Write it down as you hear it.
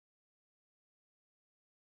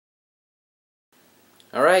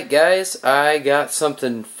Alright guys, I got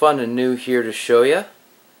something fun and new here to show you,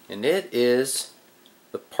 and it is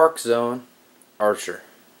the Parkzone Archer.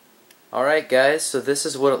 Alright guys, so this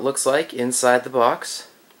is what it looks like inside the box.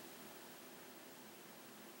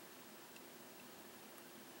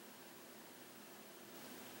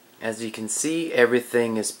 As you can see,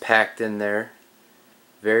 everything is packed in there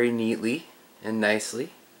very neatly and nicely,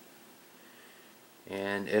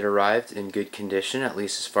 and it arrived in good condition, at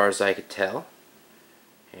least as far as I could tell.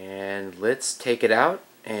 And let's take it out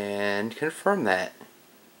and confirm that.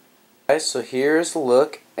 Alright, so here's a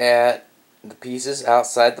look at the pieces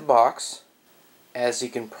outside the box. As you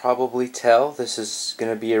can probably tell, this is going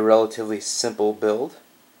to be a relatively simple build.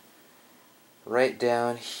 Right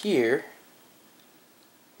down here,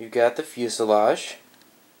 you've got the fuselage.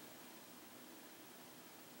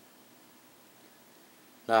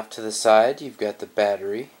 And off to the side, you've got the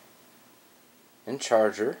battery and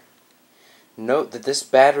charger. Note that this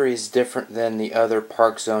battery is different than the other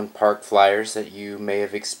Parkzone Parkflyers that you may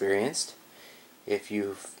have experienced if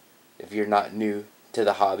you're not new to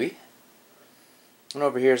the hobby. And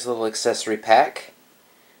over here is a little accessory pack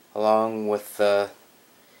along with the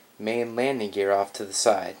main landing gear off to the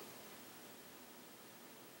side.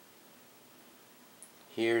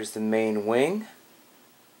 Here's the main wing.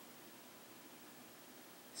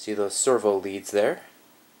 See those servo leads there.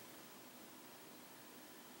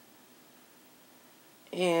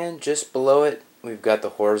 And just below it, we've got the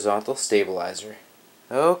horizontal stabilizer.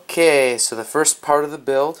 Okay, so the first part of the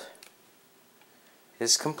build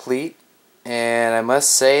is complete, and I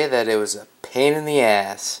must say that it was a pain in the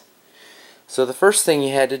ass. So the first thing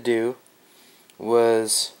you had to do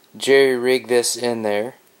was jerry-rig this in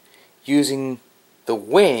there using the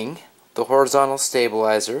wing, the horizontal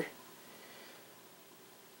stabilizer,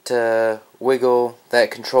 to wiggle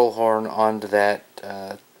that control horn onto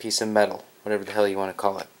that piece of metal, whatever the hell you want to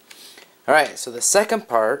call it. Alright, so the second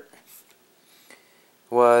part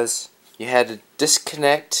was you had to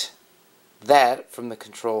disconnect that from the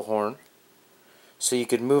control horn so you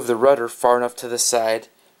could move the rudder far enough to the side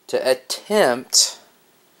to attempt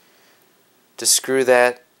to screw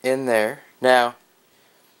that in there. Now,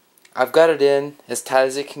 I've got it in as tight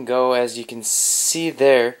as it can go. As you can see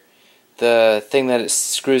there, the thing that it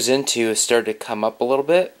screws into has started to come up a little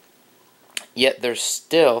bit, yet there's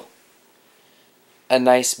still a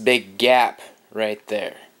nice big gap right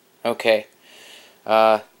there. Okay,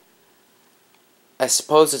 I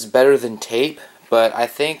suppose it's better than tape, but I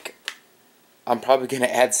think I'm probably going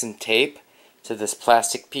to add some tape to this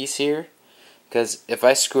plastic piece here, because if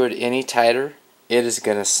I screw it any tighter, it is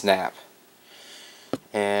going to snap.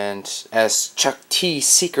 And as Chuck T.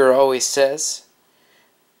 Seeker always says,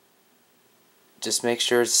 just make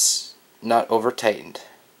sure it's not over tightened.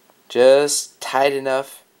 Just tight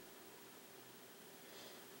enough.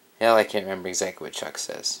 Hell, I can't remember exactly what Chuck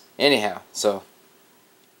says. Anyhow, so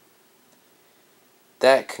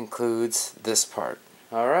that concludes this part.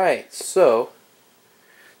 Alright, so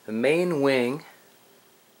the main wing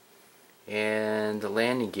and the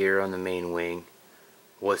landing gear on the main wing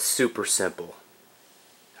was super simple.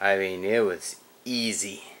 I mean, it was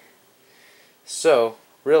easy. So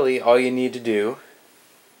really all you need to do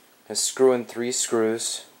is screw in 3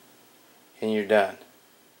 screws and you're done.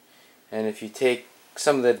 And if you take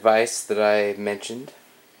some of the advice that I mentioned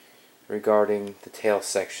regarding the tail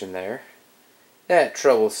section there, that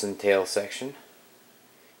troublesome tail section,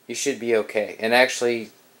 you should be okay. And actually,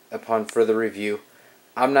 upon further review,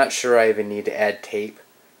 I'm not sure I even need to add tape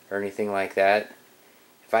or anything like that.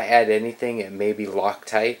 If I add anything, it may be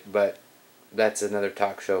Loctite, but that's another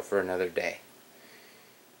talk show for another day.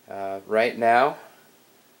 Right now,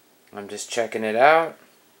 I'm just checking it out.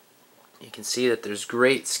 You can see that there's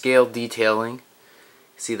great scale detailing.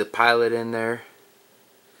 See the pilot in there.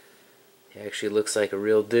 He actually looks like a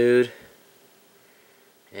real dude.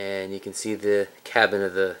 And you can see the cabin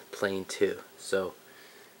of the plane too. So,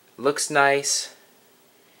 looks nice.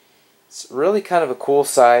 It's really kind of a cool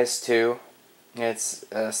size too. It's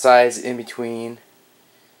a size in between,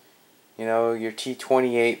 you know, your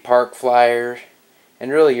T28 Parkflyer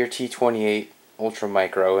and really your T28 Ultra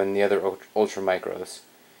Micro and the other Ultra Micros.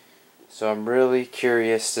 So I'm really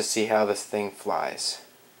curious to see how this thing flies.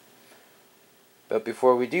 But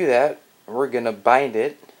before we do that, we're going to bind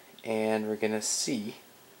it and we're going to see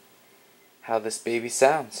how this baby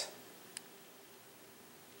sounds.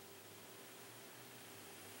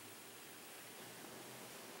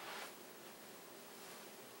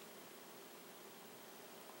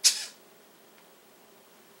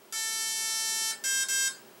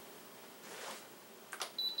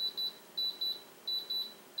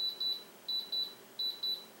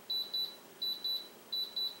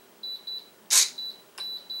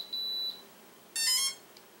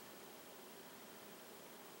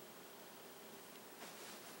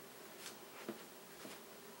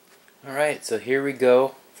 Alright, so here we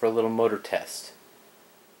go for a little motor test.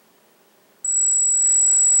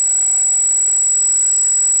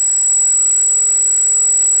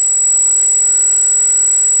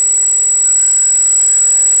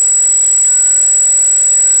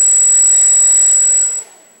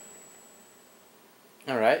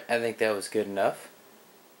 Alright, I think that was good enough.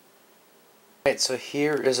 Alright, so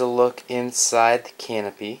here is a look inside the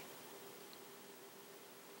canopy.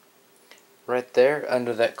 Right there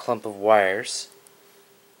under that clump of wires.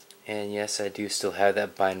 And yes, I do still have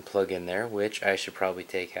that bind plug in there, which I should probably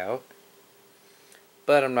take out.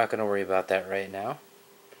 But I'm not going to worry about that right now.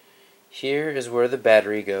 Here is where the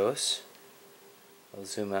battery goes. I'll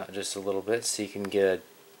zoom out just a little bit so you can get a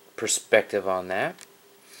perspective on that.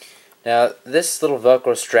 Now, this little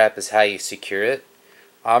Velcro strap is how you secure it.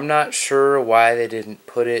 I'm not sure why they didn't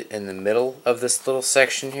put it in the middle of this little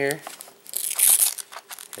section here,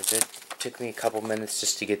 because it took me a couple minutes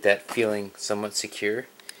just to get that feeling somewhat secure.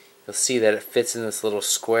 You'll see that it fits in this little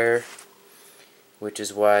square, which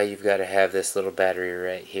is why you've got to have this little battery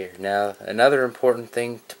right here. Now, another important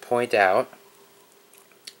thing to point out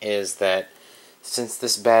is that since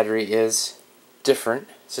this battery is different,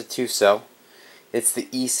 it's a 2-cell, it's the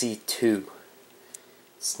EC2.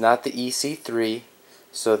 It's not the EC3,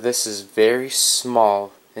 so this is very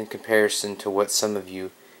small in comparison to what some of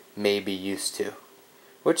you may be used to.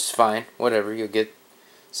 Which is fine, whatever. You'll get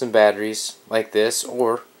some batteries like this,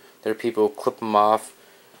 or there are people who clip them off,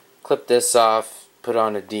 clip this off, put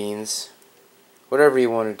on a Dean's, whatever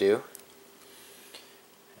you want to do.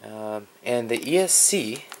 And the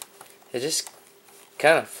ESC is just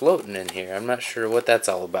kind of floating in here. I'm not sure what that's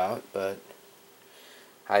all about, but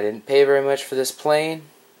I didn't pay very much for this plane.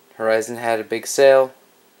 Horizon had a big sale.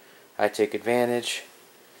 I took advantage,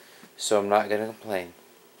 so I'm not going to complain.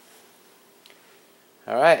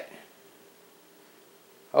 Alright.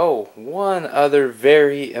 Oh, one other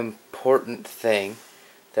very important thing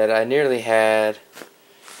that I nearly had,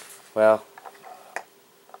 well,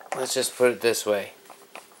 let's just put it this way.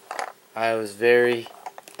 I was very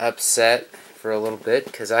upset for a little bit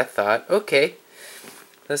because I thought, okay,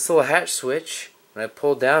 this little hatch switch, when I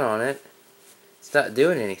pulled down on it, it's not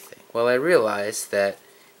doing anything. Well, I realized that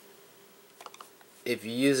if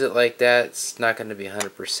you use it like that, it's not going to be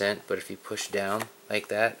 100%, but if you push down like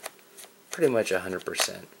that, pretty much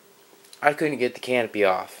 100%. I couldn't get the canopy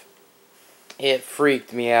off. It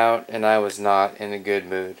freaked me out, and I was not in a good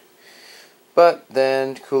mood. But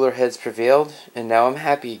then cooler heads prevailed, and now I'm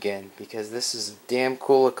happy again, because this is damn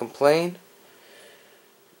cool looking plane,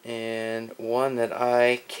 and one that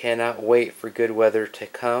I cannot wait for good weather to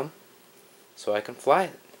come so I can fly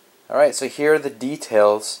it. Alright, so here are the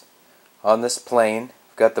details on this plane.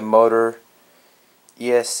 We've got the motor,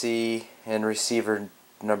 ESC, and receiver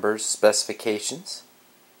numbers, specifications.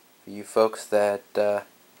 For you folks that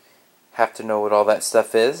have to know what all that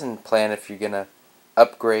stuff is and plan if you're going to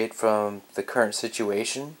upgrade from the current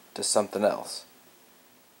situation to something else.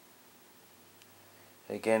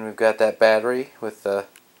 Again, we've got that battery with a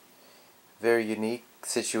very unique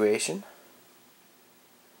situation,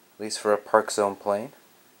 at least for a Parkzone plane.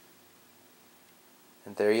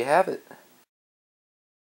 And there you have it.